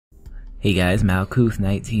Hey guys,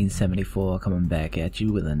 Malkuth1974 coming back at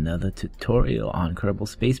you with another tutorial on Kerbal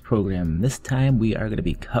Space program. This time we are going to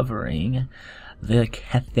be covering the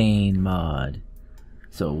Kethane mod.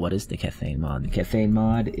 So what is the Kethane mod? The Kethane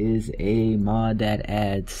mod is a mod that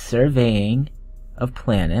adds surveying of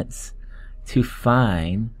planets to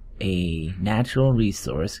find a natural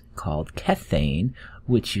resource called Kethane,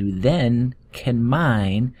 which you then can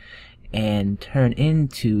mine and turn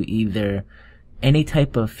into either any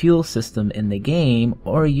type of fuel system in the game,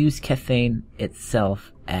 or use Kethane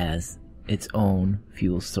itself as its own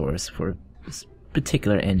fuel source for this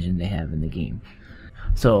particular engine they have in the game.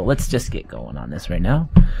 So let's just get going on this right now.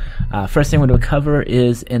 First thing we're going to cover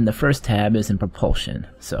is in the first tab is in propulsion.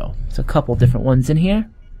 So it's a couple different ones in here.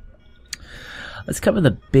 Let's cover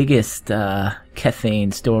the biggest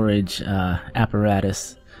Kethane storage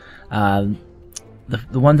apparatus.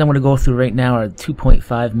 The ones I'm going to go through right now are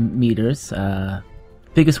 2.5 meters.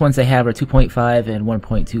 Biggest ones they have are 2.5 and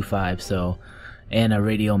 1.25. So, and a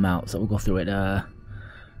radial mount. So we'll go through it.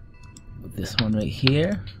 This one right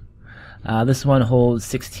here. This one holds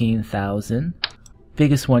 16,000.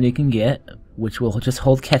 Biggest one you can get, which will just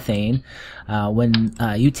hold Kethane. When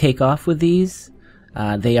you take off with these,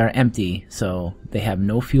 they are empty, so they have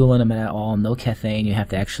no fuel in them at all, no Kethane. You have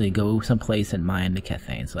to actually go someplace and mine the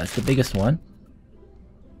Kethane. So that's the biggest one.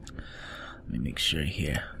 Let me make sure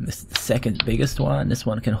here. This is the second biggest one. This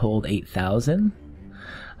one can hold 8,000.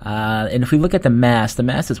 And if we look at the mass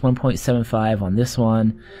is 1.75 on this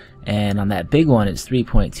one, and on that big one it's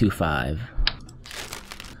 3.25.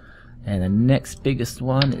 And the next biggest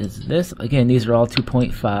one is this. Again, these are all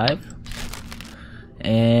 2.5.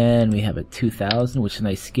 And we have a 2,000, which is a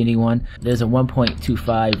nice skinny one. There's a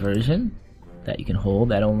 1.25 version that you can hold.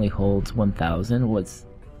 That only holds 1,000, what's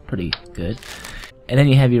pretty good. And then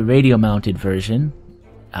you have your radio mounted version.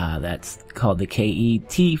 That's called the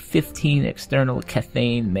KET15 external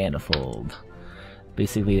Kethane manifold.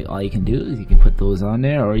 Basically, all you can do is you can put those on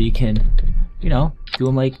there, or you can, do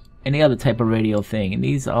them like any other type of radio thing. And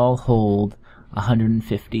these all hold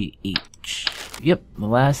 150 each. Yep, the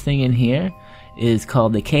last thing in here is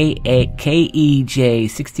called the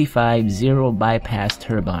KEJ650 bypass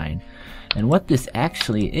turbine. And what this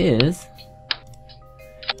actually is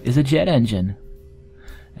a jet engine.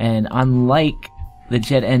 And unlike the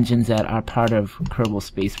jet engines that are part of Kerbal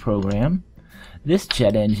Space program, this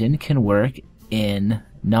jet engine can work in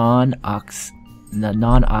non-oxygen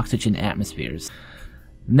atmospheres.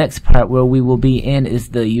 Next part where we will be in is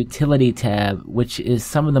the utility tab, which is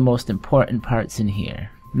some of the most important parts in here.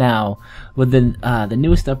 Now, with the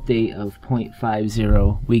newest update of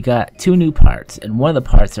 0.50, we got two new parts, and one of the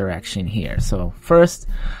parts are actually in here. So first,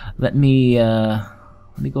 let me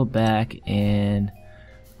go back and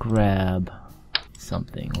grab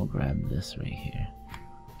something. We'll grab this right here.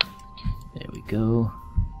 There we go.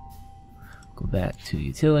 Go back to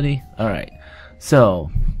utility. Alright, so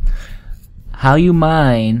how you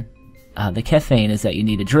mine the Kethane is that you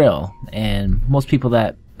need a drill, and most people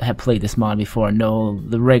that have played this mod before know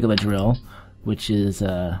the regular drill, which is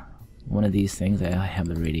one of these things. I have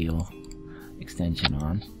the radio extension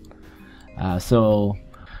on. So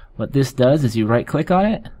what this does is you right click on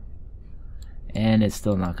it, and it's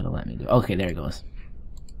still not going to let me do it. Okay, there it goes.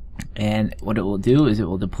 And what it will do is it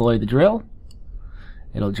will deploy the drill.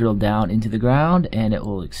 It'll drill down into the ground, and it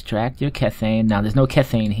will extract your Kethane. Now there's no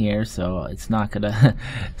Kethane here, so it's not gonna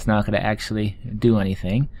actually do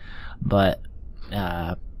anything, but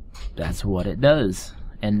that's what it does.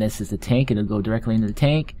 And this is the tank. It'll go directly into the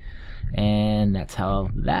tank, and that's how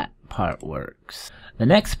that part works. The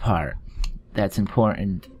next part that's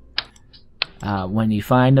important, when you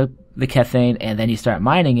find the Kethane and then you start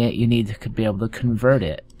mining it, you need to be able to convert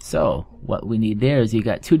it. So what we need there is you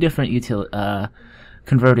got two different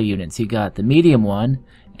converter units. You got the medium one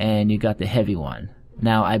and you got the heavy one.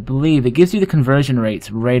 Now I believe it gives you the conversion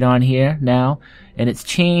rates right on here now, and it's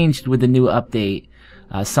changed with the new update.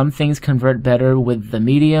 Some things convert better with the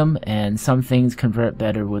medium, and some things convert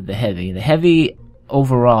better with the heavy. The heavy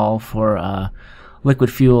overall for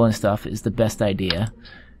liquid fuel and stuff is the best idea.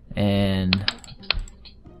 And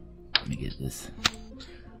let me get this.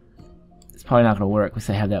 It's probably not going to work because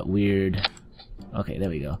I have that weird... Okay, there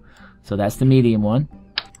we go. So that's the medium one.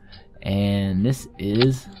 And this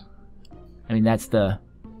is... that's the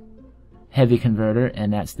heavy converter,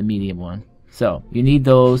 and that's the medium one. So you need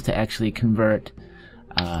those to actually convert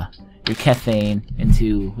your Kethane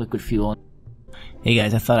into liquid fuel. Hey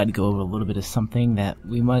guys, I thought I'd go over a little bit of something that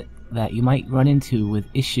you might run into with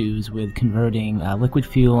issues with converting liquid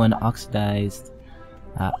fuel and oxidizer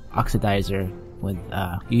with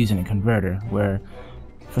using a converter, where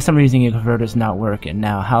for some reason your converter's not working.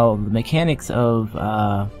 Now, how the mechanics of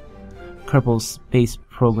Kerbal Space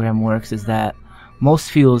program works is that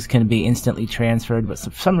most fuels can be instantly transferred, but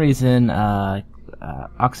for some reason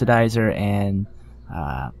oxidizer and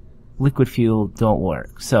liquid fuel don't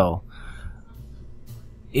work. So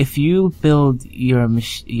if you build your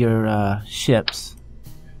ships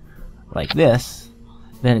like this,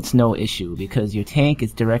 then it's no issue, because your tank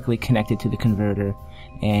is directly connected to the converter,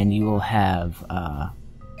 and you will have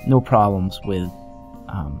no problems with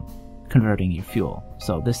converting your fuel.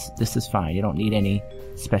 So this is fine. You don't need any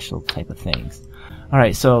special type of things.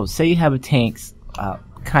 Alright, so say you have a tank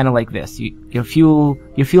kind of like this. Your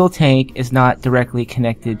fuel tank is not directly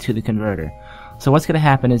connected to the converter. So what's going to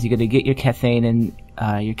happen is you're going to get your Kethane in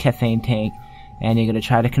your Kethane tank, and you're going to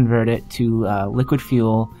try to convert it to liquid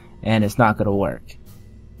fuel, and it's not going to work.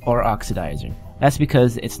 Or oxidizer. That's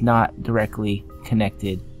because it's not directly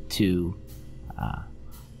connected to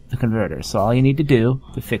the converter. So all you need to do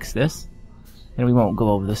to fix this, and we won't go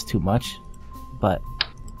over this too much, but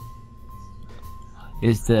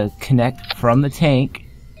is to connect from the tank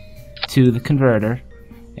to the converter,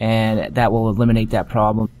 and that will eliminate that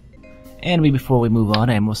problem. And before we move on,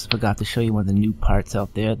 I almost forgot to show you one of the new parts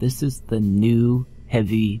out there. This is the new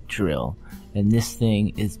heavy drill, and this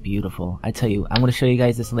thing is beautiful. I tell you, I'm going to show you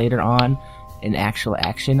guys this later on in actual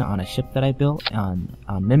action on a ship that I built on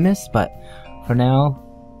Mimis, but for now,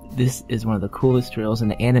 this is one of the coolest drills,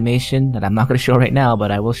 and the animation that I'm not going to show right now,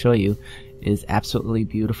 but I will show you, is absolutely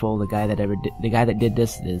beautiful. The guy that did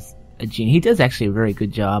this is a genius. He does actually a very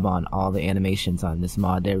good job on all the animations on this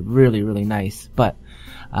mod. They're really, really nice. But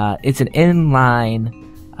it's an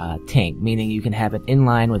inline tank, meaning you can have it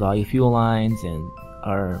inline with all your fuel lines,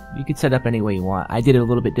 or you can set up any way you want. I did it a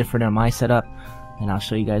little bit different on my setup, and I'll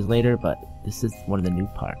show you guys later, but this is one of the new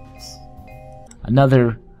parts.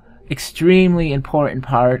 Another extremely important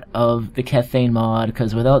part of the Kethane mod,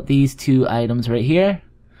 because without these two items right here,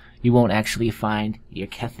 you won't actually find your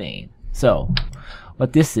Kethane. So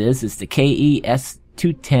what this is the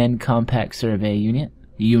KES-210 compact survey unit,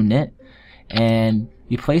 and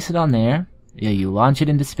you place it on there. You launch it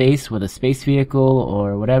into space with a space vehicle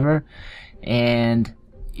or whatever, and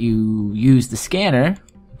you use the scanner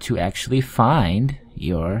to actually find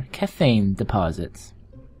your Kethane deposits.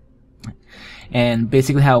 And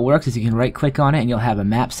basically how it works is you can right click on it, and you'll have a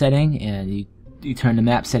map setting, and you turn the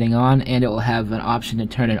map setting on, and it will have an option to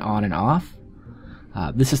turn it on and off.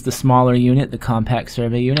 This is the smaller unit, the compact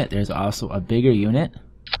survey unit. There's also a bigger unit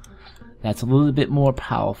that's a little bit more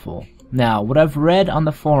powerful. Now, what I've read on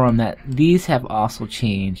the forum, that these have also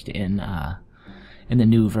changed in the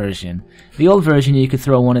new version. The old version, you could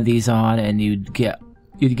throw one of these on, and you'd get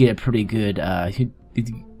a pretty good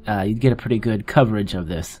you'd get a pretty good coverage of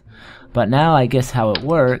this. But now, I guess how it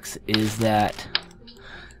works is that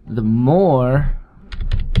the more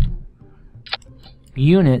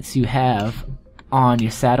units you have on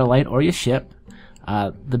your satellite or your ship,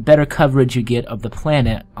 the better coverage you get of the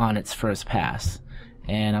planet on its first pass.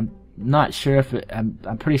 And I'm not sure if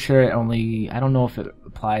I'm pretty sure it only, I don't know if it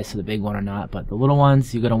applies to the big one or not, but the little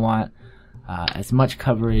ones, you're going to want as much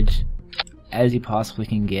coverage as you possibly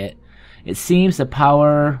can get. It seems the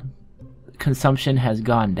power consumption has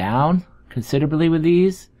gone down considerably with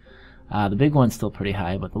these. The big one's still pretty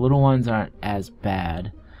high, but the little ones aren't as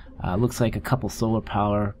bad. Looks like a couple solar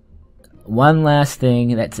power. One last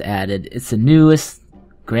thing that's added, it's the newest,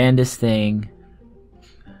 grandest thing.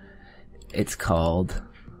 It's called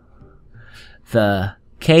the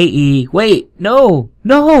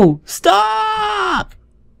stop!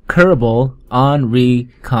 Kerbal on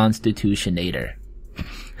Reconstitutionator.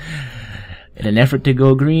 In an effort to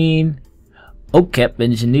go green, OKEP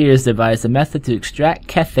engineers devised a method to extract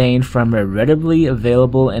Kethane from a readily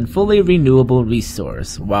available and fully renewable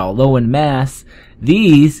resource. While low in mass,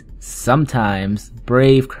 these sometimes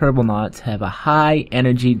brave Kerbalnauts have a high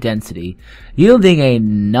energy density, yielding a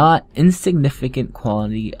not insignificant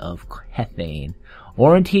quantity of Kethane,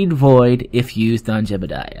 warranted void if used on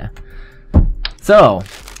Jebediah. So,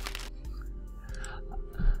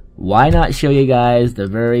 why not show you guys the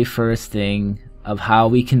very first thing of how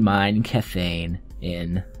we can mine Kethane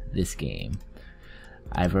in this game.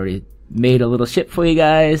 I've already made a little ship for you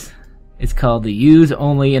guys. It's called the Use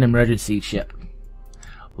Only an Emergency Ship.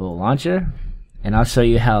 We'll launch her, and I'll show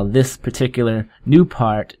you how this particular new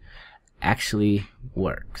part actually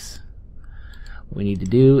works. What we need to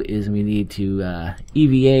do is we need to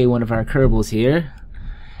EVA one of our Kerbals here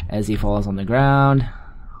as he falls on the ground.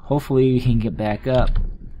 Hopefully he can get back up.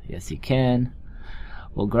 Yes, he can.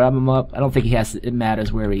 We'll grab him up. I don't think it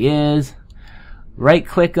matters where he is. Right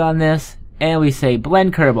click on this, and we say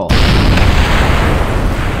blend Kerbal.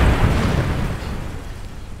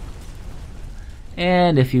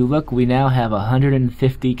 And if you look, we now have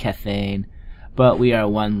 150 Kethane, but we are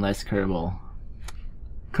one less Kerbal.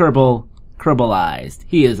 Kerbalized.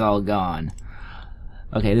 He is all gone.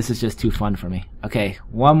 Okay, this is just too fun for me. Okay,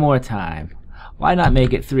 one more time. Why not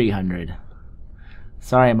make it 300?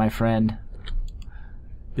 Sorry, my friend.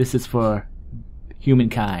 This is for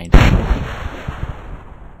humankind.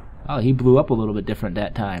 Oh, he blew up a little bit different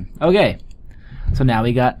that time. Okay, so now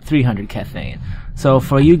we got 300 Kethane. So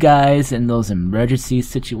for you guys in those emergency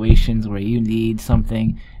situations where you need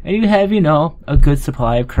something, and you have, you know, a good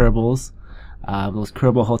supply of Kerbals, those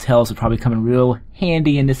Kerbal hotels will probably come in real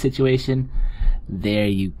handy in this situation. There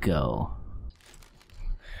you go.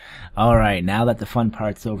 Alright, now that the fun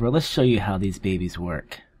part's over, let's show you how these babies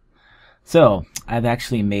work. So, I've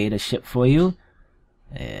actually made a ship for you.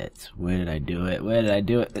 Where did I do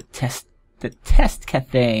it? The test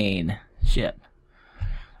Kethane Ship.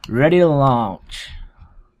 Ready to launch.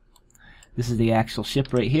 This is the actual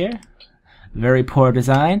ship right here. Very poor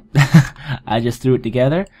design. I just threw it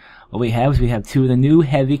together. What we have is two of the new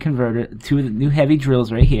heavy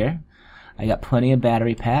drills right here. I got plenty of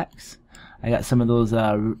battery packs. I got some of those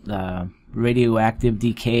radioactive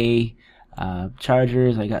decay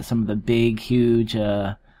chargers. I got some of the big, huge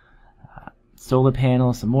solar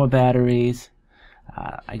panels, some more batteries.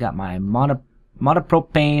 I got my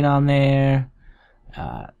monopropane on there.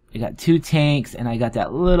 I got 2 tanks, and I got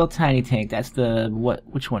that little tiny tank. That's the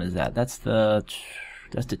which one is that? That's the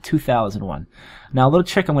 2000 one. Now, a little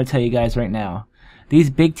trick I'm going to tell you guys right now. These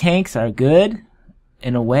big tanks are good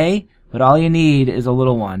in a way, but all you need is a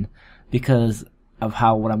little one because of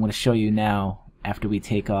what I'm going to show you now after we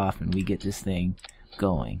take off and we get this thing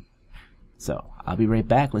going. So, I'll be right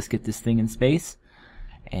back. Let's get this thing in space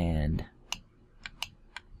and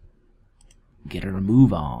get her to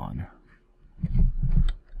move on.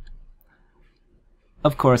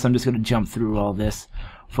 Of course, I'm just going to jump through all this,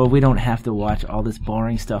 for we don't have to watch all this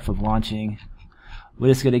boring stuff of launching. We're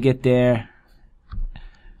just going to get there,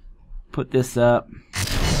 put this up,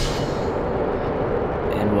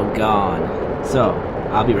 and we're gone. So,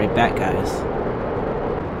 I'll be right back, guys.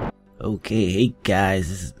 Okay, hey guys,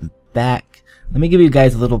 this is back. Let me give you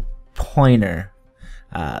guys a little pointer.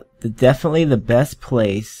 Definitely the best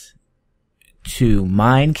place to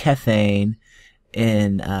mine Kethane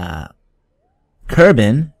in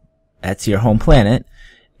Kerbin, that's your home planet,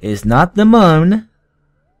 is not the moon,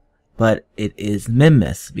 but it is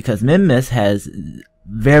Minmus, because Minmus has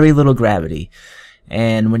very little gravity.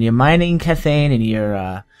 And when you're mining Kethane and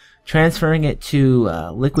you're transferring it to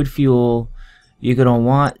liquid fuel, you're going to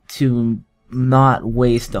want to not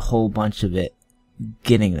waste a whole bunch of it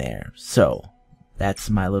getting there. So, that's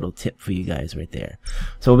my little tip for you guys right there.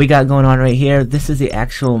 So what we got going on right here, this is the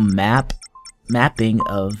actual mapping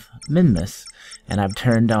of Minmus. And I've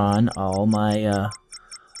turned on all my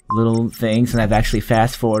little things, and I've actually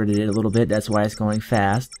fast forwarded it a little bit. That's why it's going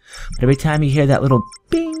fast. But every time you hear that little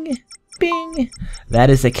bing, bing, that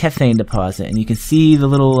is a Kethane deposit, and you can see the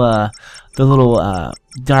little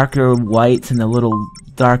darker whites and the little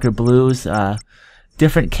darker blues.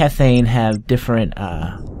 Different Kethane have different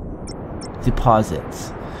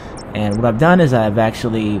deposits. And what I've done is I've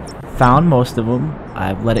actually found most of them.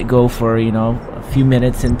 I've let it go for, you know, a few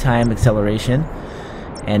minutes in time acceleration.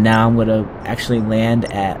 And now I'm going to actually land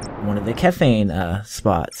at one of the Kethane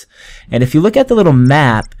spots. And if you look at the little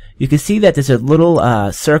map, you can see that there's a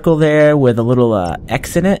little circle there with a little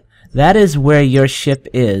X in it. That is where your ship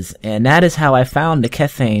is. And that is how I found the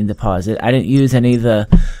Kethane deposit. I didn't use any of the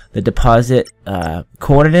deposit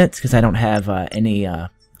coordinates because I don't have any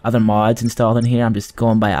other mods installed in here. I'm just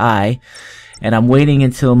going by eye. And I'm waiting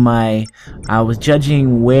until I was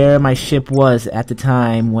judging where my ship was at the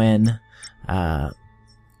time when I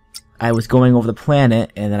was going over the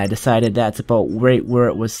planet, and then I decided that's about right where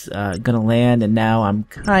it was gonna land, and now I'm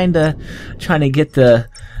kinda trying to get the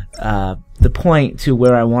point to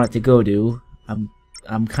where I want it to go to. I'm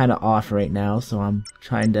kinda off right now, so I'm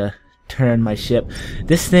trying to turn my ship.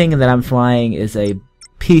 This thing that I'm flying is a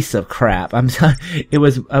piece of crap. It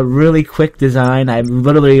was a really quick design. I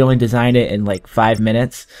literally only designed it in like 5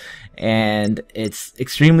 minutes, and it's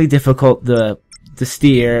extremely difficult to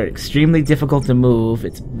steer, extremely difficult to move.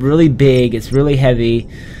 It's really big, it's really heavy.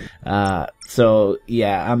 So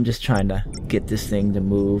yeah, I'm just trying to get this thing to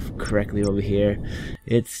move correctly over here.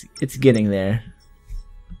 It's getting there.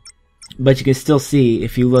 But you can still see,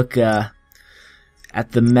 if you look at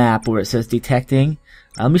the map where it says detecting,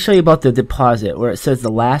 let me show you about the deposit, where it says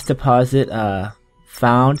the last deposit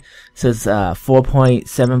found. It says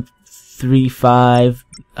 4.735.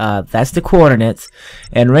 That's the coordinates.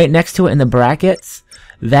 And right next to it in the brackets,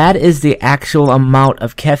 that is the actual amount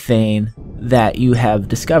of Kethane that you have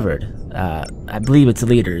discovered. I believe it's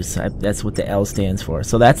liters. That's what the L stands for.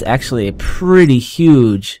 So that's actually a pretty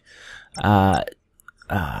huge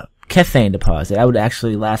Kethane deposit. That would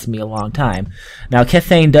actually last me a long time. Now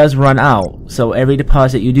Kethane does run out, so every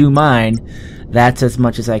deposit you do mine, that's as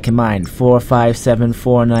much as I can mine.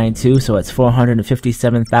 457,492, so it's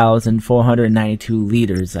 457,492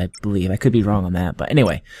 liters, I believe. I could be wrong on that, but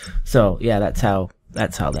anyway. So yeah, that's how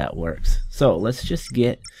that works. So let's just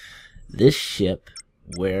get this ship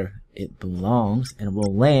where it belongs, and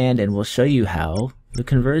we'll land, and we'll show you how the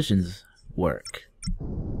conversions work.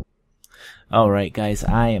 Alright guys,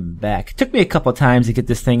 I am back. It took me a couple times to get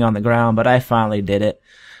this thing on the ground, but I finally did it.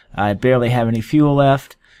 I barely have any fuel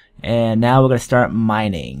left, and now we're going to start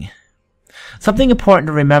mining. Something important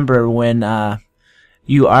to remember when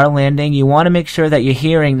you are landing, you want to make sure that you're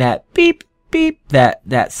hearing that beep, beep,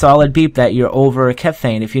 that solid beep that you're over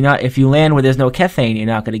Kethane. If you land where there's no Kethane, you're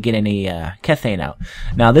not going to get any Kethane out.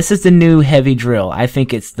 Now this is the new heavy drill. I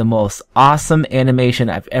think it's the most awesome animation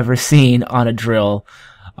I've ever seen on a drill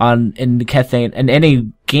in the Kethane, in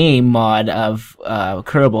any game mod of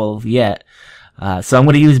Kerbal yet. So I'm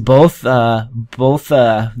going to use both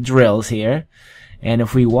drills here, and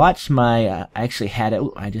if we watch my, I actually had it.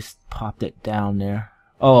 Ooh, I just popped it down there.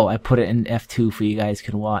 Oh, I put it in F2 for you guys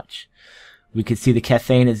can watch. We can see the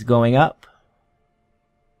Kethane is going up,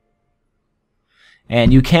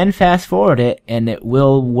 and you can fast forward it, and it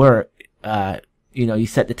will work. You know, you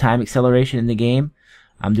set the time acceleration in the game.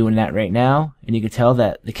 I'm doing that right now, and you can tell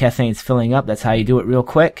that the Kethane's filling up. That's how you do it real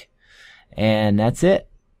quick. And that's it.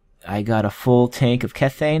 I got a full tank of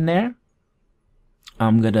Kethane there.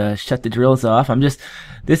 I'm gonna shut the drills off.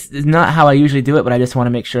 This is not how I usually do it, but I just want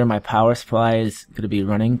to make sure my power supply is gonna be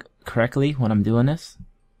running correctly when I'm doing this.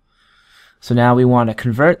 So now we want to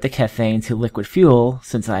convert the Kethane to liquid fuel,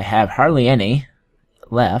 since I have hardly any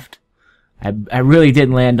left. I really did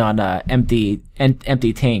land on empty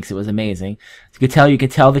tanks. It was amazing. As you can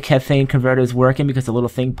tell the Kethane converter is working because the little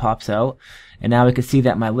thing pops out, and now we can see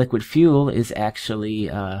that my liquid fuel is actually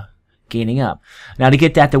gaining up. Now to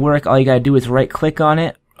get that to work, all you gotta do is right click on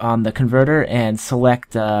it, on the converter, and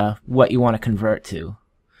select what you want to convert to.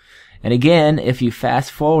 And again, if you fast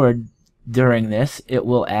forward during this, it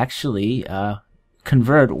will actually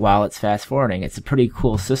convert while it's fast forwarding. It's a pretty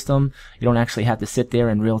cool system. You don't actually have to sit there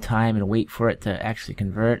in real time and wait for it to actually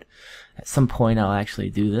convert. At some point I'll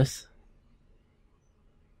actually do this.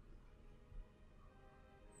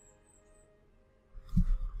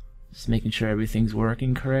 Just making sure everything's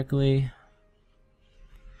working correctly.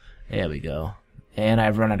 There we go. And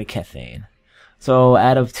I've run out of Kethane. So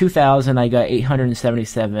out of 2,000 I got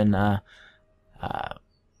 877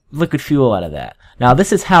 liquid fuel out of that. Now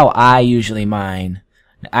this is how I usually mine.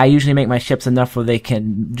 I usually make my ships enough where they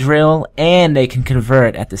can drill and they can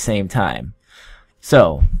convert at the same time.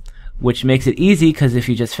 So, which makes it easy, because if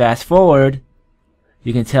you just fast forward,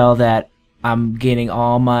 you can tell that I'm gaining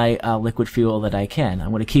all my liquid fuel that I can.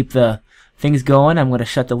 I'm going to keep the things going. I'm going to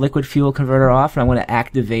shut the liquid fuel converter off, and I'm going to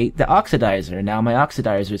activate the oxidizer. Now my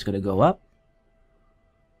oxidizer is going to go up.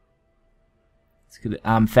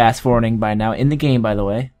 I'm fast forwarding by now in the game, by the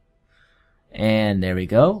way. And there we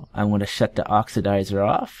go. I'm going to shut the oxidizer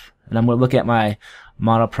off, and I'm going to look at my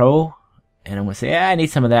Mono Pro, and I'm going to say, yeah, I need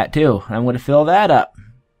some of that too. And I'm going to fill that up.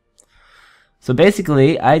 So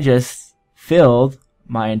basically, I just filled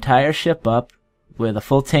my entire ship up with a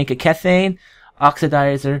full tank of Kethane,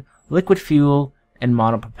 oxidizer, liquid fuel, and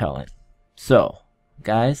monopropellant. So,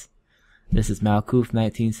 guys, this is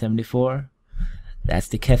Malkoof1974. That's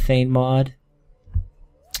the Kethane mod.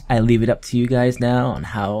 I leave it up to you guys now on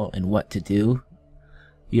how and what to do.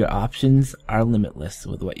 Your options are limitless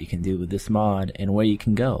with what you can do with this mod and where you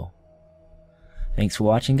can go. Thanks for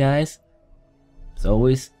watching, guys. As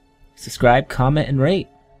always, subscribe, comment, and rate.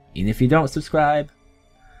 Even if you don't subscribe,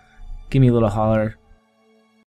 give me a little holler